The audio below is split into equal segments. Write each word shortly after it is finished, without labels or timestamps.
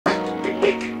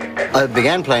I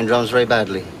began playing drums very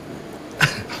badly,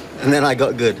 and then I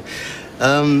got good.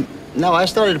 No, I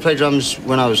started to play drums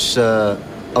when I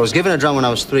was given a drum when I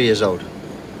was 3 years old.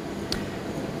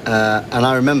 And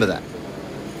I remember that.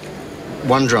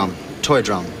 One drum, toy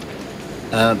drum.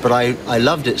 But I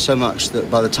loved it so much that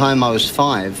by the time I was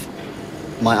 5,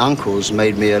 my uncles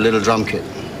made me a little drum kit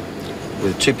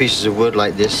with 2 pieces of wood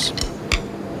like this,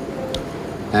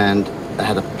 and I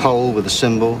had a pole with a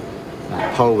cymbal,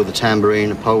 a pole with a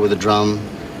tambourine, a pole with a drum,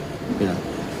 you know,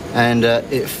 and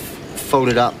it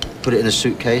folded up, put it in a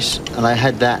suitcase, and I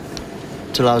had that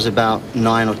till I was about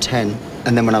 9 or 10.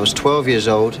 And then when I was 12 years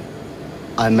old,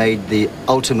 I made the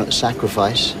ultimate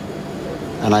sacrifice,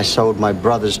 and I sold my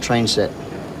brother's train set.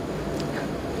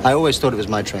 I always thought it was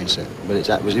my train set, but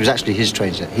it was actually his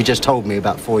train set. He just told me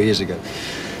about 4 years ago.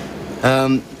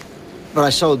 But I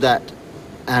sold that,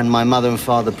 and my mother and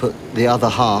father put the other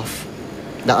half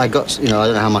that I got, you know, I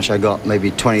don't know how much I got,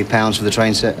 maybe £20 for the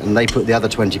train set, and they put the other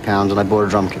 £20 and I bought a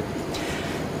drum kit.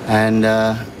 And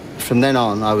from then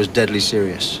on, I was deadly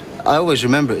serious. I always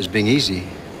remember it as being easy.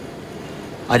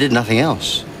 I did nothing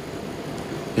else.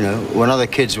 You know, when other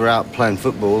kids were out playing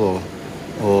football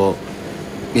or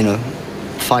you know,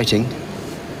 fighting,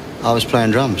 I was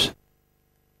playing drums.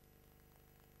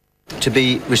 To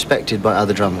be respected by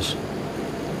other drummers.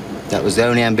 That was the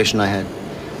only ambition I had.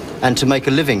 And to make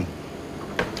a living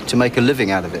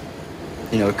out of it.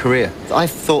 You know, a career. I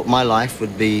thought my life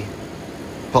would be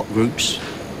pop groups,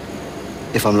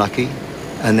 if I'm lucky,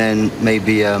 and then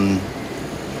maybe a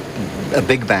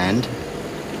big band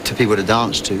to people to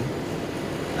dance to,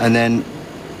 and then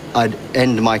I'd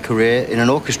end my career in an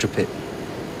orchestra pit.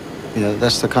 You know,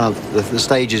 that's the kind of the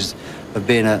stages of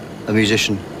being a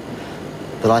musician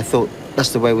that I thought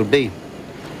that's the way it would be.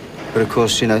 But of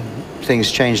course, you know,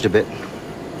 things changed a bit,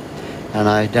 and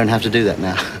I don't have to do that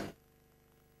now.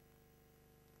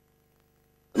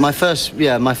 My first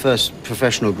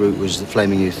professional group was the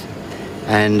Flaming Youth,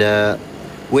 and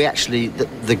we actually,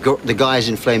 the guys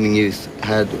in Flaming Youth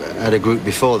had a group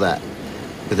before that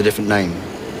with a different name.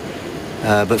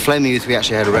 But Flaming Youth, we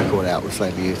actually had a record out with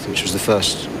Flaming Youth, which was the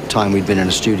first time we'd been in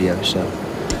a studio, so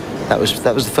that was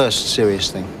the first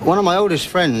serious thing. One of my oldest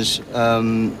friends,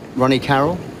 Ronnie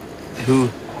Carroll, who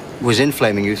was in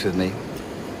Flaming Youth with me,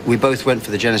 we both went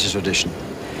for the Genesis audition,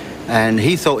 and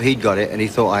he thought he'd got it and he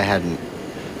thought I hadn't,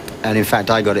 and in fact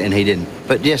I got it and he didn't.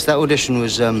 But yes, that audition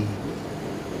was,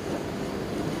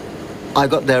 I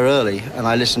got there early and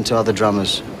I listened to other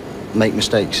drummers make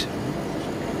mistakes,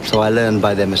 so I learned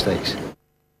by their mistakes.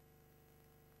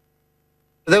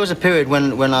 There was a period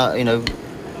when I, you know,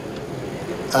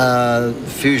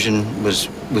 fusion was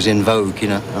in vogue, you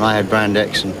know, and I had Brand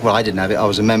X, and well, I didn't have it. I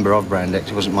was a member of Brand X.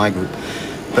 It wasn't my group,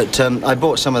 but I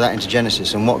brought some of that into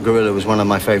Genesis. And What Gorilla was one of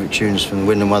my favourite tunes from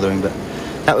Wind and Wuthering, but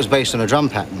that was based on a drum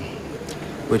pattern,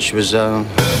 which was.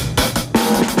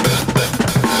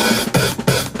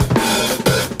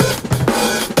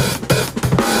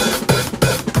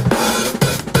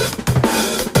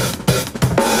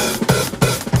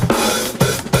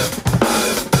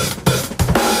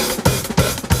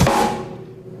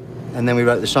 And then we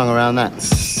wrote the song around that.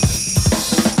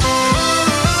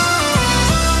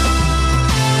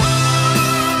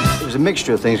 It was a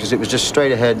mixture of things because it was just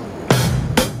straight ahead.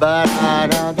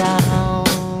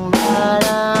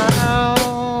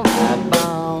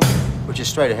 Which is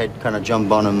straight ahead, kind of John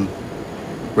Bonham,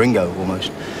 Ringo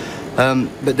almost.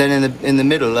 But then in the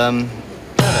middle,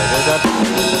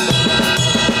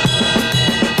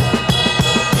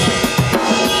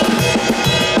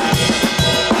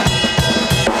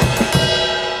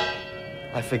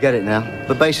 I forget it now,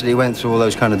 but basically it went through all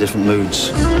those kind of different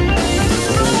moods.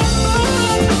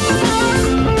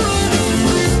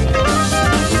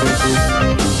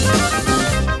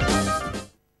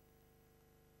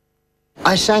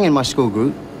 I sang in my school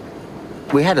group.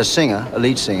 We had a singer, a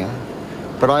lead singer,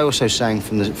 but I also sang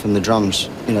from the drums,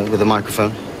 you know, with a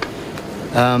microphone.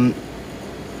 And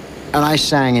I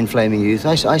sang in Flaming Youth.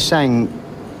 I sang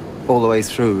all the way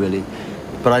through, really,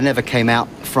 but I never came out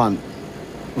front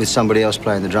with somebody else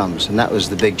playing the drums, and that was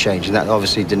the big change, and that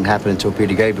obviously didn't happen until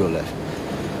Peter Gabriel left.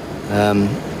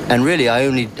 And really, I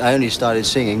only started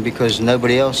singing because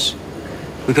nobody else,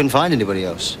 we couldn't find anybody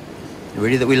else,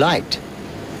 really, that we liked,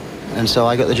 and so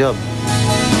I got the job.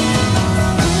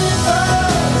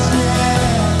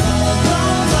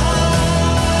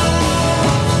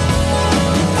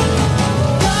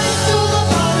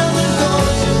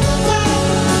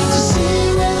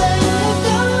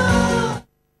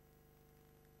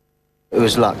 It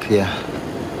was luck, yeah,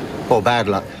 or bad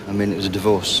luck. I mean, it was a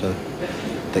divorce, so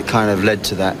that kind of led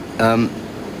to that.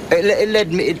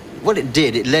 what it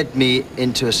did, it led me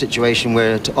into a situation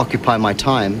where, to occupy my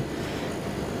time,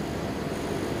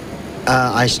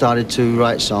 I started to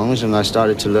write songs, and I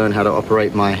started to learn how to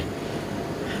operate my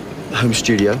home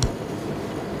studio.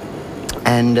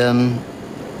 And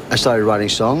I started writing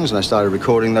songs, and I started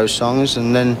recording those songs,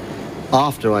 and then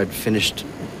after I'd finished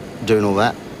doing all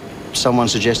that, someone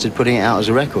suggested putting it out as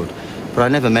a record. But I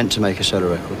never meant to make a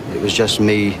solo record. It was just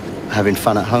me having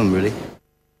fun at home, really.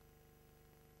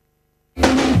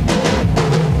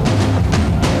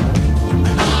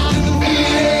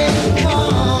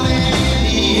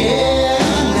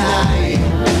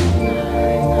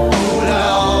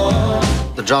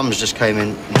 The drums just came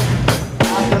in.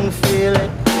 I can feel it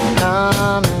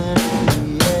coming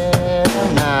in the air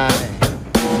tonight.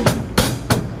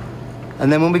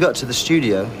 And then when we got to the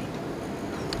studio,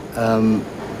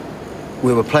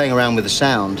 we were playing around with the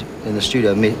sound in the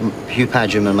studio, me, Hugh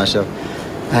Padgham and myself,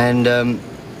 and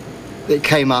it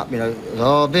came up, you know, it's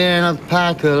all been a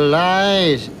pack of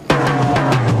lies.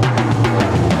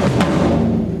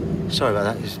 Sorry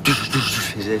about that.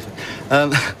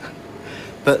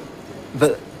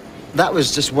 But that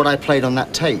was just what I played on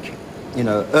that take. You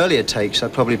know, earlier takes I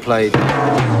probably played. I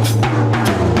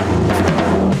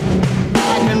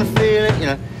can feel it, you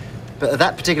know. But at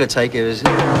that particular take, it was.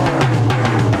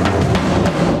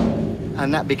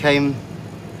 And that became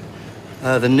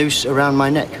the noose around my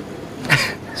neck.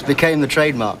 It became the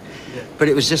trademark. Yeah. But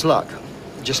it was just luck.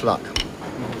 Just luck.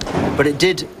 But it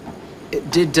did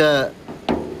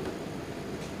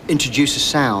introduce a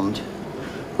sound,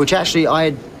 which actually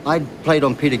I'd played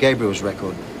on Peter Gabriel's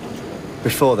record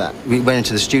before that. We went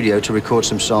into the studio to record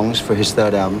some songs for his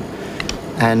third album.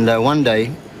 And one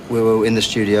day, we were in the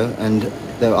studio, and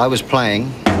I was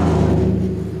playing,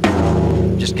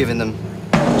 just giving them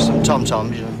some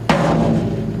tom-toms, you know.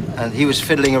 And he was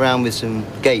fiddling around with some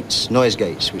gates, noise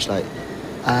gates, which like,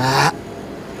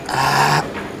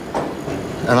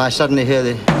 and I suddenly hear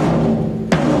the...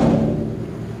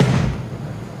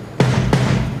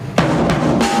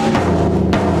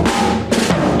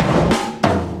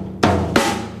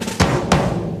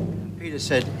 Peter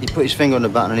said, he put his finger on the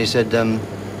button and he said,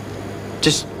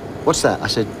 just, what's that? I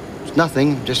said, it's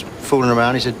nothing, just fooling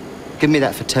around. He said, give me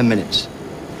that for 10 minutes.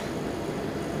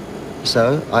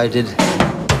 So I did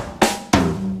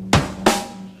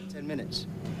 10 minutes.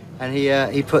 And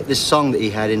he put this song that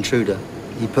he had, Intruder,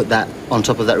 he put that on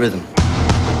top of that rhythm.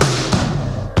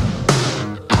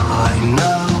 I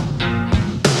know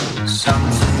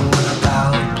something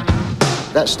about...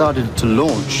 That started to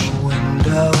launch.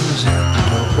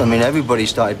 I mean, everybody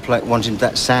started wanting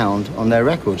that sound on their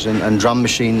records, and drum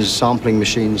machines, sampling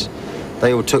machines,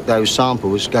 they all took those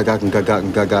samples, gagak and gagak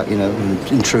and gagak, you know, and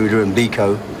Intruder and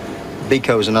Biko.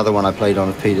 Biko was another one I played on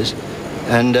of Peter's.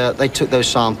 And they took those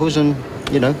samples and,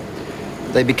 you know,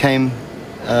 they became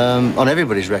on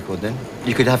everybody's record then.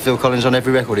 You could have Phil Collins on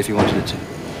every record if you wanted it to.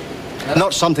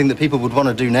 Not something that people would want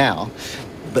to do now,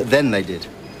 but then they did.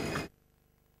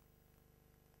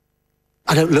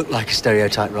 I don't look like a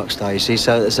stereotype rock star, you see,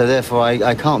 so therefore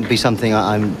I can't be something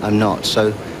I'm not.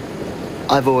 So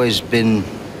I've always been...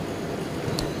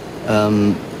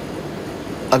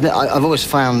 I've always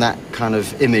found that kind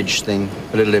of image thing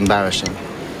a little embarrassing.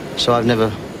 So I've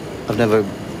never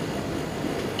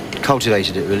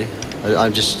cultivated it, really.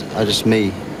 I'm just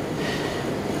me,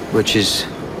 which is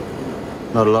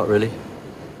not a lot, really.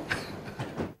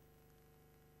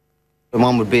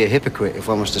 One would be a hypocrite if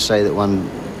one was to say that one,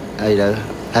 you know,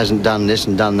 hasn't done this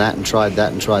and done that and tried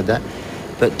that and tried that.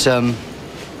 But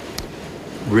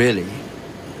really,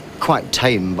 quite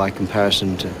tame by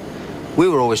comparison to... We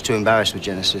were always too embarrassed with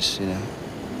Genesis, you know.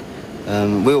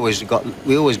 We always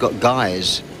got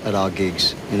guys at our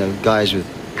gigs, you know, guys with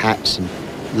hats and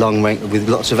long range, with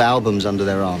lots of albums under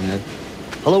their arm, you know.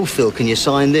 Hello, Phil, can you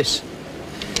sign this?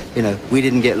 You know, we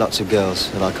didn't get lots of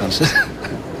girls at our concerts.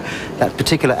 That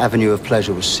particular avenue of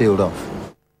pleasure was sealed off.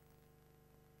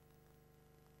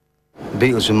 The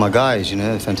Beatles were my guys, you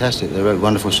know, they're fantastic. They wrote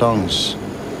wonderful songs.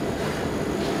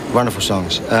 Wonderful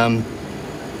songs.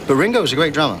 But Ringo was a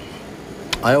great drummer.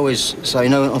 I always say, you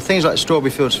know, on things like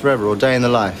Strawberry Fields Forever or Day in the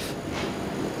Life,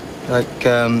 like,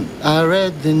 I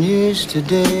read the news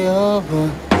today of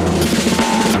the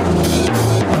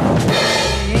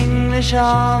English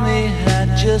army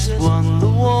had just won the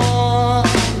war.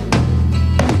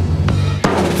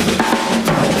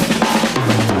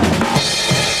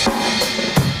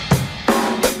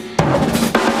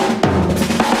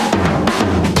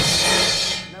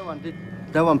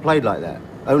 No one played like that.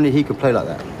 Only he could play like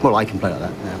that. Well, I can play like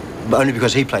that now, but only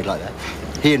because he played like that.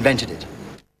 He invented it.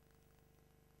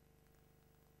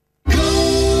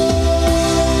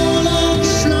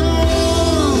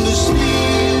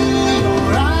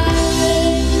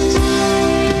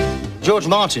 George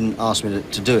Martin asked me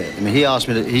to do it. I mean, he asked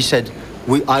me to, he said,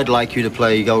 I'd like you to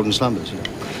play Golden Slumbers. You know?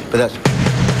 But that's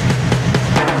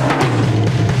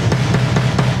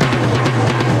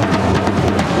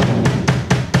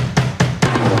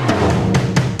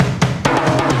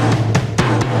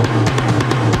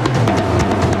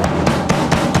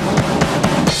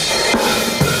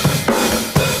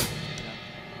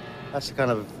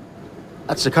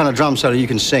the kind of drum solo you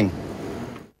can sing.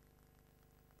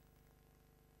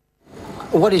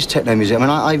 What is techno music?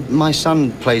 I mean, my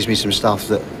son plays me some stuff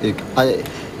that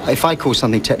if I call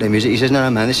something techno music, he says,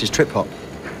 no, man, this is trip hop,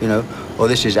 you know, or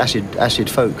this is acid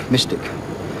folk, mystic.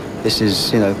 This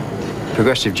is, you know,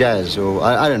 progressive jazz, or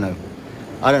I don't know.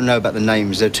 I don't know about the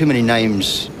names. There are too many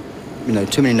names, you know,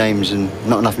 too many names and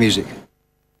not enough music.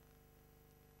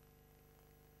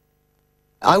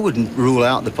 I wouldn't rule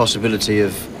out the possibility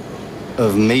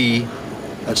of me,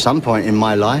 at some point in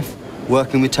my life,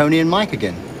 working with Tony and Mike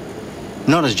again.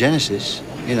 Not as Genesis,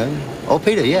 you know, or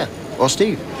Peter, yeah, or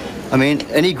Steve. I mean,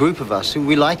 any group of us,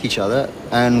 we like each other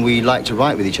and we like to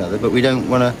write with each other, but we don't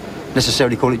want to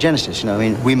necessarily call it Genesis, you know. I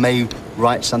mean, we may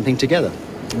write something together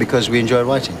because we enjoy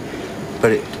writing,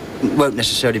 but it won't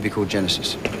necessarily be called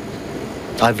Genesis.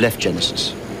 I've left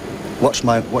Genesis. Watch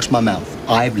my mouth.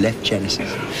 I've left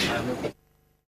Genesis.